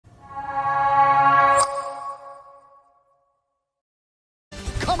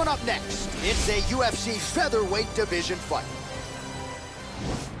Up next, it's a UFC featherweight division fight.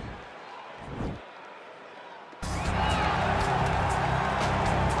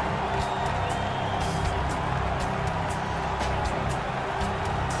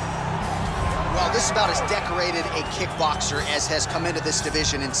 Well, this is about as decorated a kickboxer as has come into this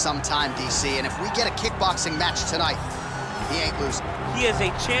division in some time, DC. And if we get a kickboxing match tonight, he ain't losing. He is a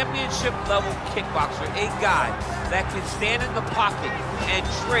championship-level kickboxer, a guy that can stand in the pocket and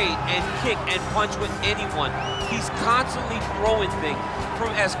trade and kick and punch with anyone. He's constantly throwing things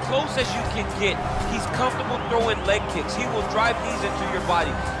from as close as you can get. He's comfortable throwing leg kicks. He will drive these into your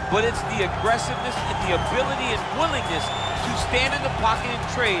body. But it's the aggressiveness and the ability and willingness to stand in the pocket and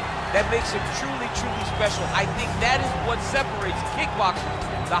trade that makes him truly, truly special. I think that is what separates kickboxing,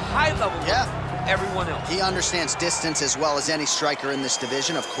 the high level, everyone else. He understands distance as well as any striker in this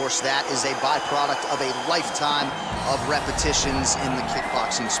division. Of course, that is a byproduct of a lifetime of repetitions in the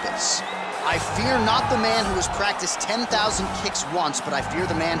kickboxing space. I fear not the man who has practiced 10,000 kicks once, but I fear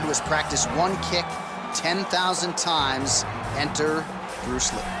the man who has practiced one kick 10,000 times. Enter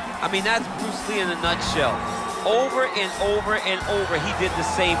Bruce Lee. I mean, that's Bruce Lee in a nutshell. Over and over and over, he did the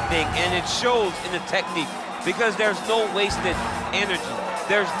same thing, and it shows in the technique because there's no wasted energy.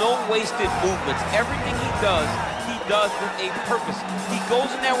 There's no wasted movements. Everything he does with a purpose. He goes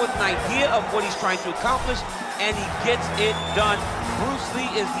in there with an idea of what he's trying to accomplish, and he gets it done. Bruce Lee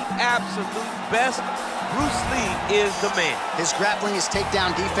is the absolute best. Bruce Lee is the man. His grappling, his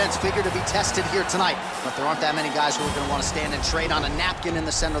takedown defense figure to be tested here tonight, but there aren't that many guys who are going to want to stand and trade on a napkin in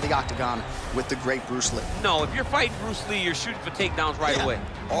the center of the octagon with the great Bruce Lee. No, if you're fighting Bruce Lee, you're shooting for takedowns right away.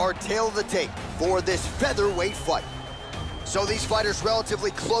 Our tail of the tape for this featherweight fight. So these fighters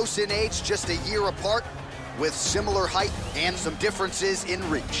relatively close in age, just a year apart, with similar height and some differences in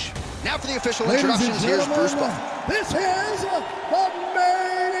reach. Now for the official introductions, here's Bruce Buffer. This is the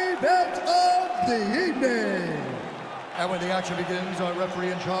main event of the evening. And when the action begins, our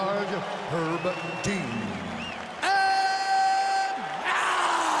referee in charge, Herb Dean. And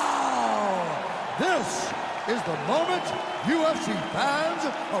now, this is the moment UFC fans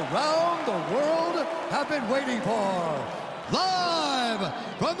around the world have been waiting for. Live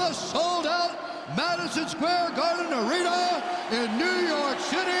from the sold-out Madison Square Garden Arena in New York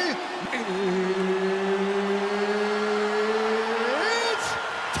City, it's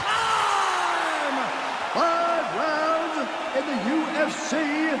time! 5 rounds in the UFC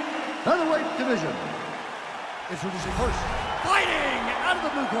featherweight division. Introducing first, fighting out of the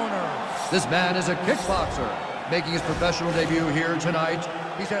blue corner. This man is a kickboxer, making his professional debut here tonight.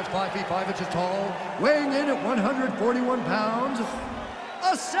 He stands 5 feet 5 inches tall, weighing in at 141 pounds.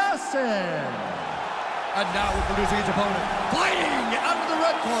 Assassin! And now introducing his opponent, fighting out of the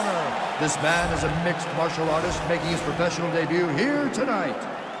red corner. This man is a mixed martial artist making his professional debut here tonight.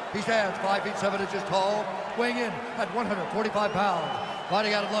 He stands 5 feet 7 inches tall, weighing in at 145 pounds.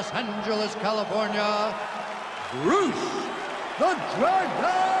 Fighting out of Los Angeles, California, Bruce the Dragon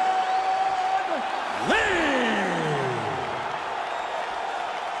Lee!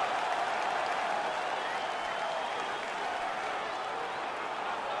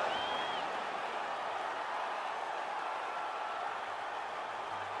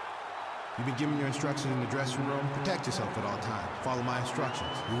 You've been given your instructions in the dressing room. Protect yourself at all times. Follow my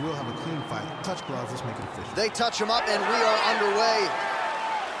instructions. We will have a clean fight. Touch gloves, let's make it official. They touch him up and we are underway.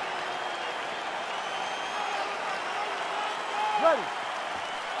 Ready.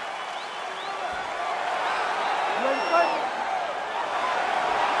 Ready, fight.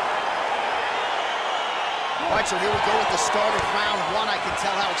 All right, so here we go with the start of round 1. I can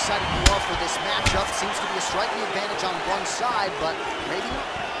tell how excited you are for this matchup. Seems to be a striking advantage on one side, but maybe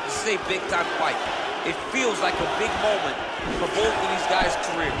not. This is a big-time fight. It feels like a big moment for both of these guys'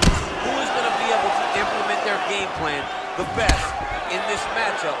 careers. Who is going to be able to implement their game plan the best in this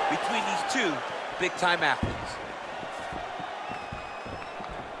matchup between these two big-time athletes?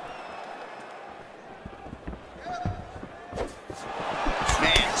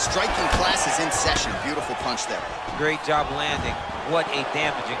 Man, striking class is in session. Beautiful punch there. Great job landing. What a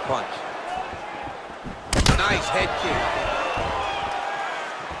damaging punch. Nice head kick.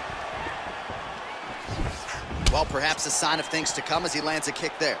 Well, perhaps a sign of things to come as he lands a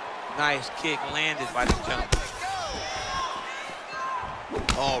kick there. Nice kick landed by the gentleman.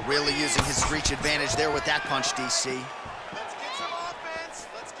 Oh, really using his reach advantage there with that punch, DC. Let's get some offense.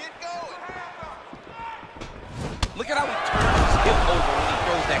 Let's get going. Look at how he turns his hip over when he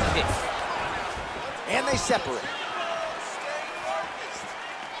throws that kick. And they separate. Stay focused.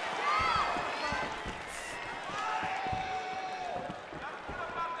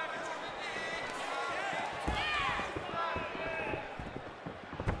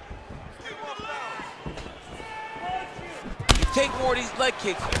 more of these leg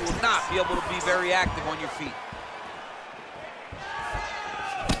kicks, you will not be able to be very active on your feet.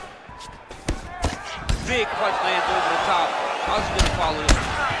 Big punch lands over the top. How's he gonna follow this?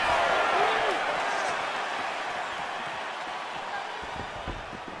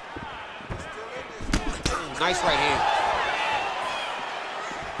 Nice right hand.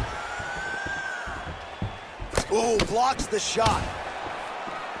 Ooh, blocks the shot.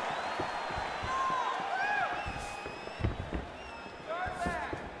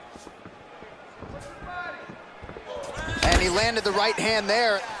 And he landed the right hand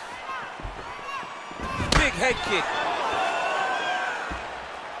there. Big head kick.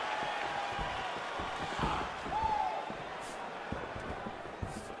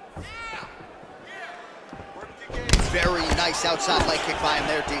 Very nice outside leg kick by him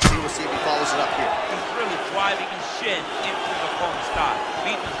there, DC. We'll see if he follows it up here. He's really driving his shin into his opponent's thigh,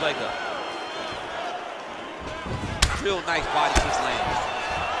 beating his leg up. Real nice body kick lands.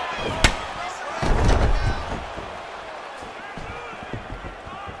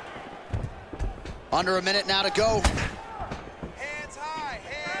 Under a minute now to go. Hands high,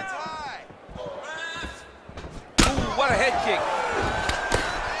 hands high. Ooh, what a head kick.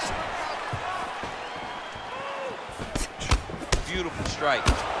 Beautiful strike.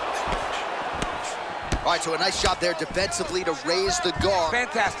 All right, so a nice job there defensively to raise the guard.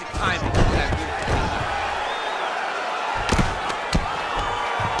 Fantastic timing on that beautiful kick.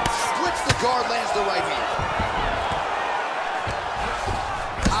 Splits the guard, lands the right hand.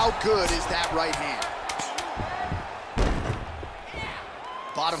 How good is that right hand?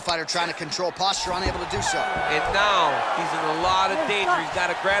 Bottom fighter trying to control posture, unable to do so. And now he's in a lot of danger. He's got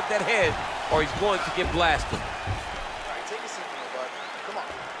to grab that head or he's going to get blasted. Take a seat, my bud. Come on,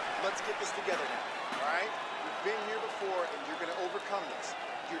 let's get this together now, all right? You've been here before, and you're going to overcome this.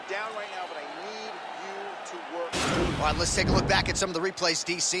 You're down right now, but I need you to work. All right, let's take a look back at some of the replays,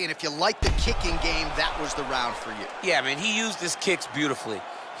 DC, and if you like the kicking game, that was the round for you. Yeah, man, he used his kicks beautifully.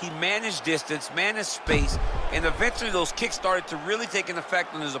 He managed distance, managed space, and eventually those kicks started to really take an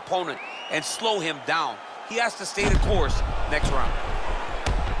effect on his opponent and slow him down. He has to stay the course next round.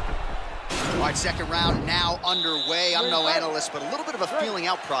 All right, second round now underway. I'm no analyst, but a little bit of a feeling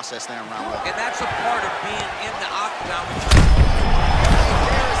out process there in round one. And that's a part of being in the octagon.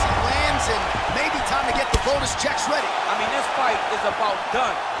 There as he lands, and maybe time to get the bonus checks ready. I mean, this fight is about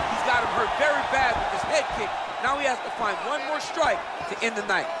done. He's got him hurt very bad with his head kick. Now he has to find one more strike to end the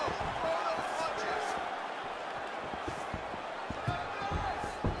night.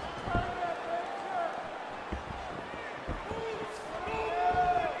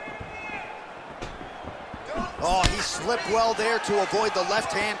 Oh, he slipped well there to avoid the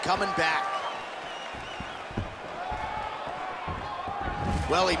left hand coming back.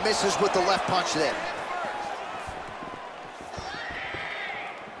 Well, he misses with the left punch there.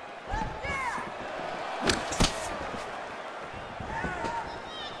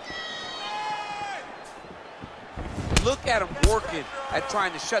 Look at him working at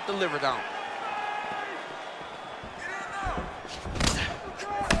trying to shut the liver down.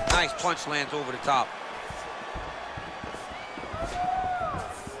 Nice punch lands over the top.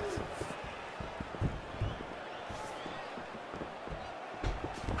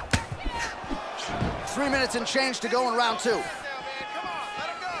 Three minutes and change to go in round two.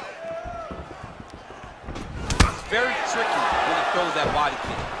 It's very tricky when he throws that body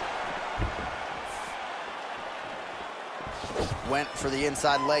kick. Went for the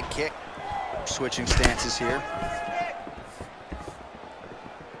inside leg kick. Switching stances here.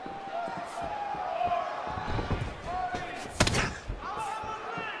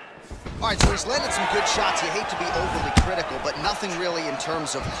 All right, so he's landed some good shots. You hate to be overly critical, but nothing really in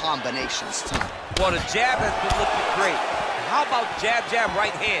terms of combinations tonight. Well, the jab has been looking great. How about jab, jab,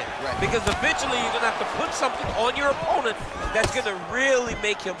 right hand? Right. Because eventually you're going to have to put something on your opponent that's going to really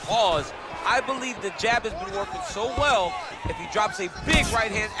make him pause. I believe the jab has been working so well, if he drops a big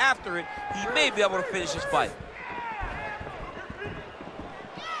right hand after it, he may be able to finish his fight.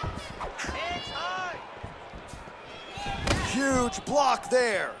 Huge block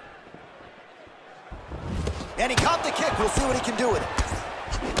there. And he caught the kick. We'll see what he can do with it.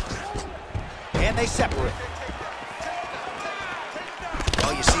 And they separate.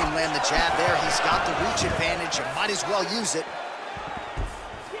 Well, you see him land the jab there. He's got the reach advantage. You might as well use it.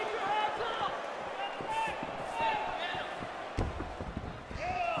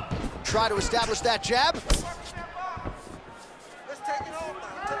 Try to establish that jab. Let's take it home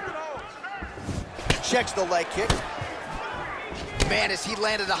now. Take it home. Checks the leg kick. Man, as he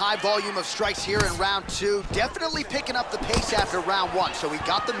landed a high volume of strikes here in round 2, definitely picking up the pace after round 1. So he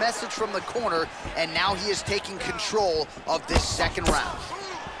got the message from the corner, and now he is taking control of this second round.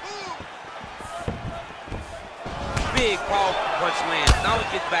 Big, powerful punch lands. Now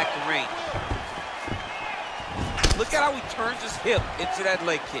he gets back to range. Look at how he turns his hip into that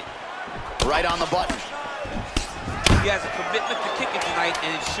leg kick. Right on the button. He has a commitment to kicking tonight,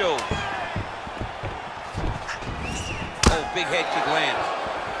 and it shows. Oh, big head kick lands.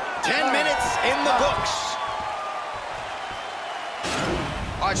 10 minutes in the books.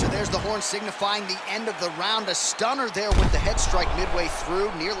 All right, so there's the horn signifying the end of the round. A stunner there with the head strike midway through.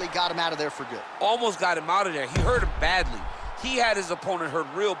 Nearly got him out of there for good. Almost got him out of there. He hurt him badly. He had his opponent hurt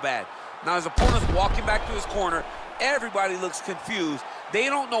real bad. Now his opponent's walking back to his corner. Everybody looks confused. They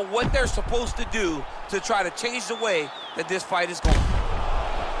don't know what they're supposed to do to try to change the way that this fight is going.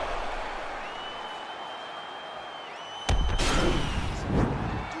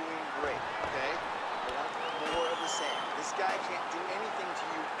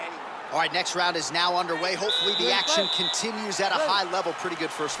 All right, next round is now underway. Hopefully the action continues at a high level. Pretty good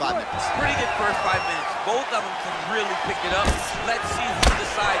first 5 minutes. Pretty good first 5 minutes. Both of them can really pick it up. Let's see who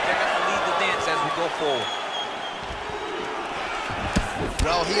decides they're going to lead the dance as we go forward.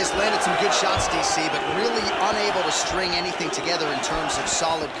 Well, he has landed some good shots, DC, but really unable to string anything together in terms of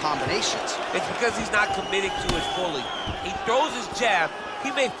solid combinations. It's because he's not committing to it fully. He throws his jab. He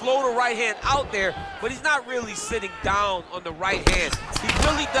may float a right hand out there, but he's not really sitting down on the right hand. He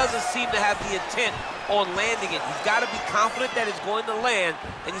really doesn't seem to have the intent on landing it. He's got to be confident that it's going to land,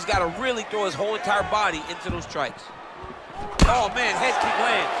 and he's got to really throw his whole entire body into those strikes. Oh, man, head kick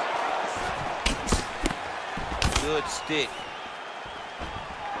lands. Good stick.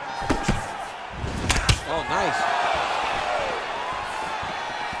 Oh, nice.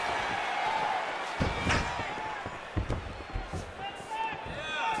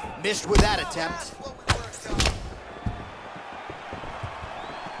 Missed with that attempt.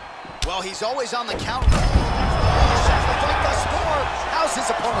 Well, he's always on the counter. How's his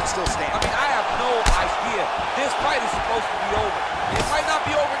opponent still standing? I mean, I have no idea. This fight is supposed to be over. It might not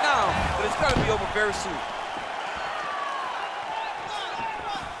be over now, but it's going to be over very soon.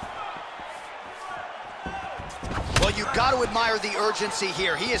 Well, you've got to admire the urgency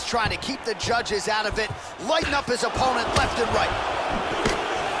here. He is trying to keep the judges out of it, lighten up his opponent left and right.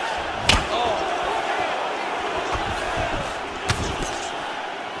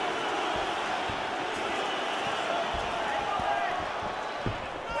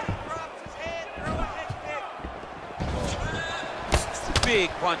 Big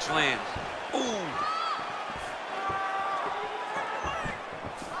punch lands. Ooh.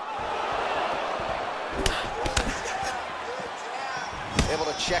 Able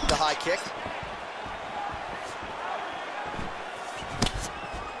to check the high kick.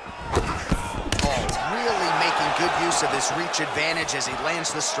 Oh, really making good use of his reach advantage as he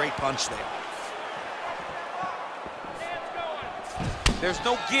lands the straight punch there. There's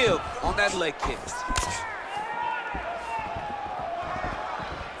no give on that leg kick.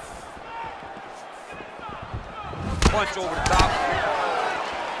 Punch over the top.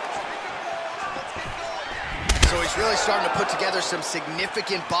 So he's really starting to put together some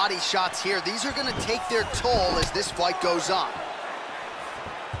significant body shots here. These are going to take their toll as this fight goes on.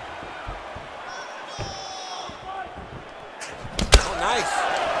 Oh, nice.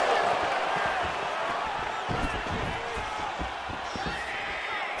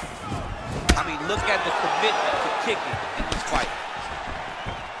 I mean, look at the commitment to kicking in this fight.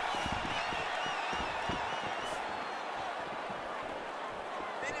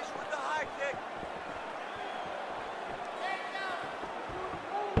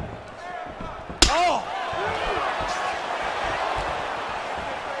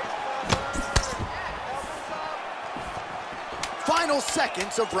 Final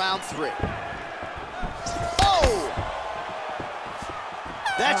seconds of round 3. Oh!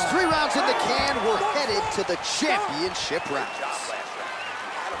 That's 3 rounds in the can. We're headed to the championship rounds.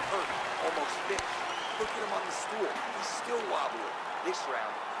 Had him hurt, almost finished. Look at him on the stool. He's still wobbling. This round,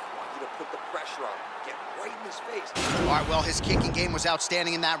 I want you to put the pressure on him. Get right in his face. All right, well, his kicking game was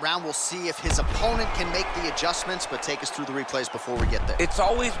outstanding in that round. We'll see if his opponent can make the adjustments, but take us through the replays before we get there. It's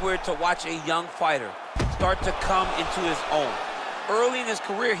always weird to watch a young fighter start to come into his own. Early in his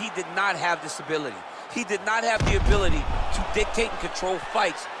career, he did not have this ability. He did not have the ability to dictate and control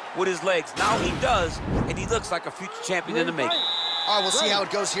fights with his legs. Now he does, and he looks like a future champion in the making. All right, we'll see how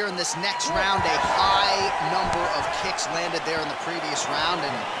it goes here in this next round. A high number of kicks landed there in the previous round,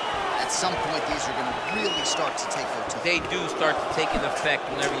 and at some point, these are going to really start to take their toll. They do start to take an effect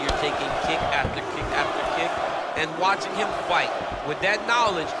whenever you're taking kick after kick after kick. And watching him fight with that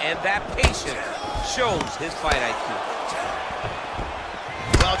knowledge and that patience shows his fight IQ.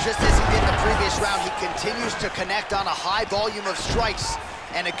 Well, just as he did in the previous round, he continues to connect on a high volume of strikes.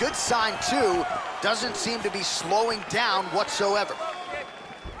 And a good sign, too, doesn't seem to be slowing down whatsoever.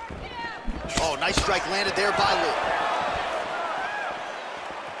 Oh, nice strike landed there by Lee.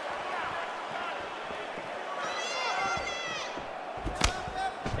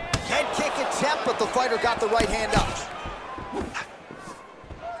 Head kick attempt, but the fighter got the right hand up.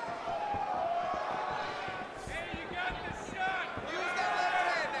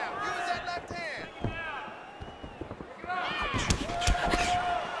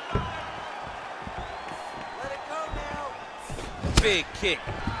 Big kick.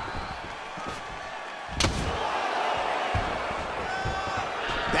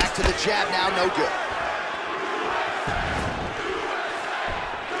 Back to the jab now, no good.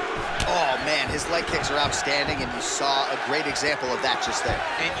 Oh man, his leg kicks are outstanding, and you saw a great example of that just there.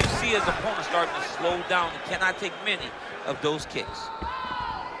 And you see his opponent starting to slow down. He cannot take many of those kicks.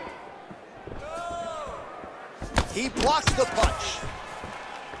 He blocks the punch.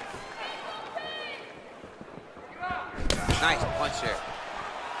 Nice punch there.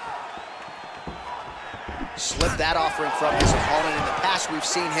 Slipped that offering from his opponent. In the past, we've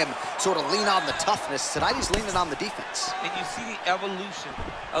seen him sort of lean on the toughness. Tonight, he's leaning on the defense. And you see the evolution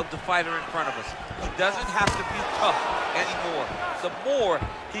of the fighter in front of us. He doesn't have to be tough anymore. The more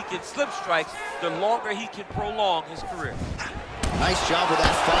he can slip strikes, the longer he can prolong his career. Nice job with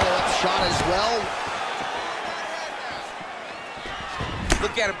that follow-up shot as well.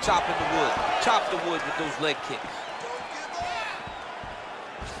 Look at him chopping the wood. Chop the wood with those leg kicks.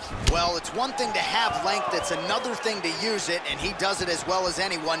 Well, it's one thing to have length, it's another thing to use it, and he does it as well as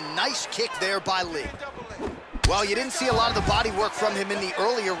anyone. Nice kick there by Lee. Well, you didn't see a lot of the body work from him in the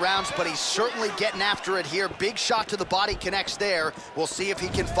earlier rounds, but he's certainly getting after it here. Big shot to the body connects there. We'll see if he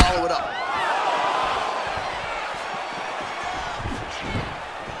can follow it up.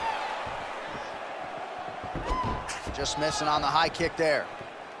 Just missing on the high kick there.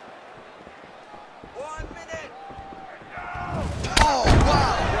 1 minute. Oh,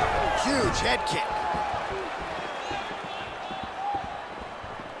 wow. Huge head kick.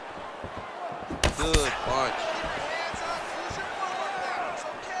 Good punch. Hands up. Use your footwork now. It's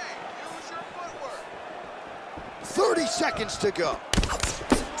okay. Use your footwork. 30 seconds to go. You're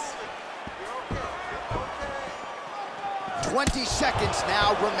okay. 20 seconds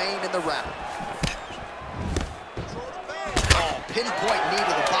now remain in the round. Pinpoint knee to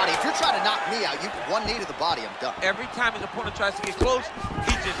the body. If you're trying to knock me out, you one knee to the body, I'm done. Every time his opponent tries to get close,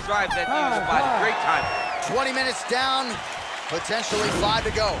 he just drives that knee to the body. Great time. 20 minutes down, potentially 5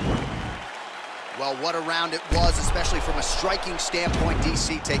 to go. Well, what a round it was, especially from a striking standpoint.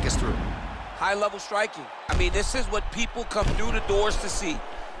 DC, take us through. High-level striking. I mean, this is what people come through the doors to see.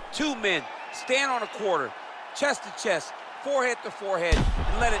 Two men stand on a quarter, chest to chest, forehead to forehead,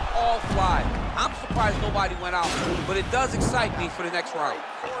 and let it all fly. I'm surprised nobody went out, but it does excite me for the next round.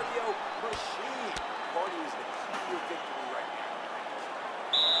 Cardio machine. Cardio is the key to your victory right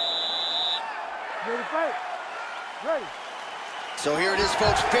now. Ready to fight? Ready. So here it is,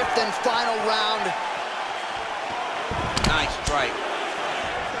 folks, 5th and final round. Nice strike.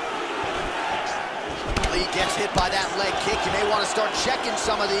 Lee gets hit by that leg kick. You may want to start checking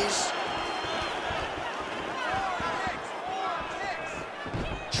some of these.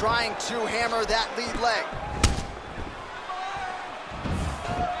 Trying to hammer that lead leg.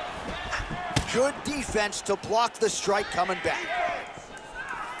 Good defense to block the strike coming back.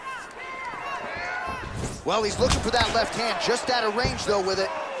 Well, he's looking for that left hand, just out of range, though, with it.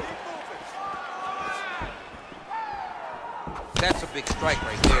 That's a big strike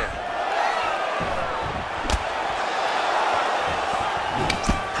right there.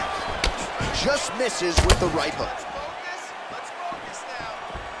 Just misses with the right hook. Let's focus now.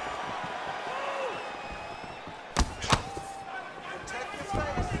 Protect your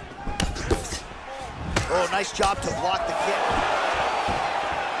face. Oh, nice job to block the kick.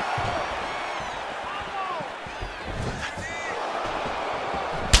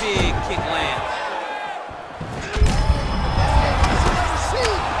 Big kick lands.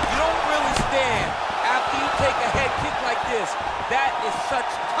 You don't really stand after you take a head kick like this. That is such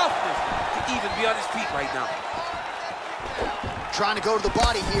toughness to even be on his feet right now. Trying to go to the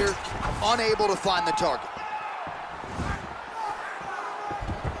body here, unable to find the target.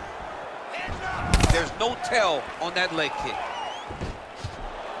 There's no tell on that leg kick.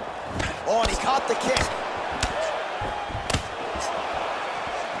 Oh, and he caught the kick.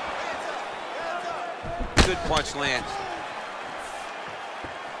 Good punch lands.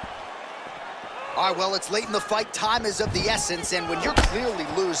 All right, well, it's late in the fight. Time is of the essence, and when you're clearly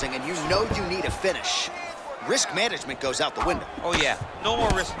losing and you know you need a finish, risk management goes out the window. Oh, yeah. No more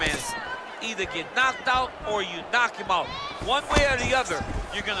risk management. Either get knocked out or you knock him out. One way or the other,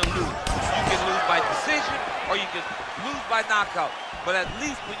 you're going to lose. You can lose by decision or you can lose by knockout. But at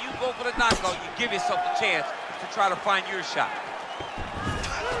least when you go for the knockout, you give yourself a chance to try to find your shot.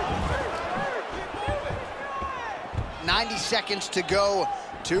 90 seconds to go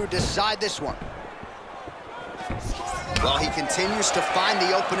to decide this one. Well, he continues to find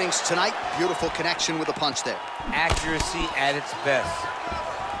the openings tonight. Beautiful connection with a punch there. Accuracy at its best.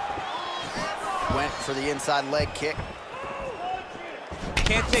 Went for the inside leg kick.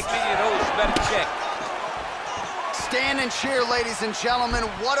 Can't take many of those, you better check. Stand and cheer, ladies and gentlemen.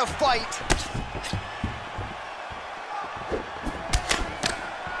 What a fight.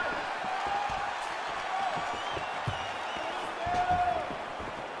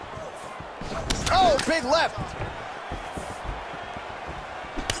 Oh, big left.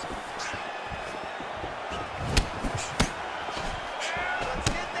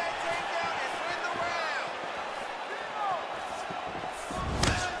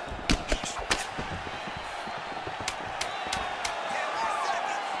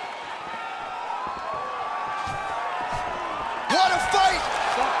 What a fight!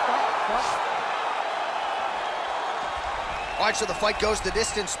 All right, so the fight goes the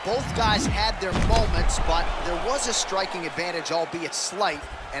distance. Both guys had their moments, but there was a striking advantage, albeit slight,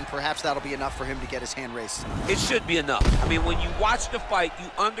 and perhaps that'll be enough for him to get his hand raised. It should be enough. I mean, when you watch the fight,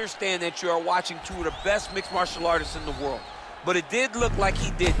 you understand that you are watching two of the best mixed martial artists in the world. But it did look like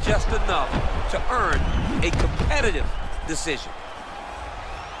he did just enough to earn a competitive decision.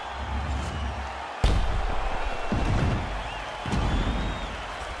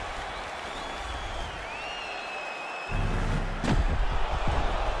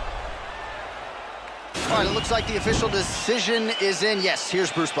 All right, it looks like the official decision is in. Yes,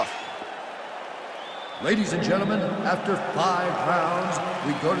 here's Bruce Buff. Ladies and gentlemen, after 5 rounds,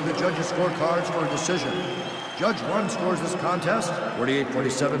 we go to the judges' scorecards for a decision. Judge 1 scores this contest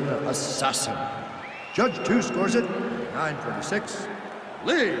 48-47, Assassin. Judge 2 scores it 9-46,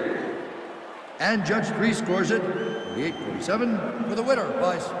 Lee. And Judge 3 scores it 48-47 for the winner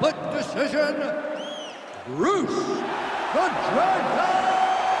by split decision, Bruce the Dragon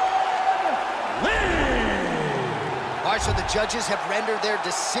Lee. All right, so the judges have rendered their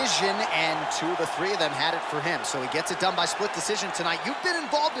decision, and 2 of the 3 of them had it for him. So he gets it done by split decision tonight. You've been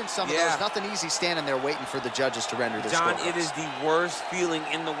involved in some of those. Nothing easy standing there waiting for the judges to render their John, scorecards. it is the worst feeling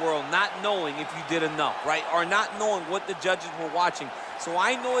in the world, not knowing if you did enough, right? Or not knowing what the judges were watching. So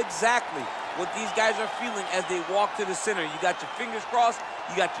I know exactly what these guys are feeling as they walk to the center. You got your fingers crossed,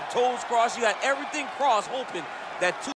 you got your toes crossed, you got everything crossed, hoping that 2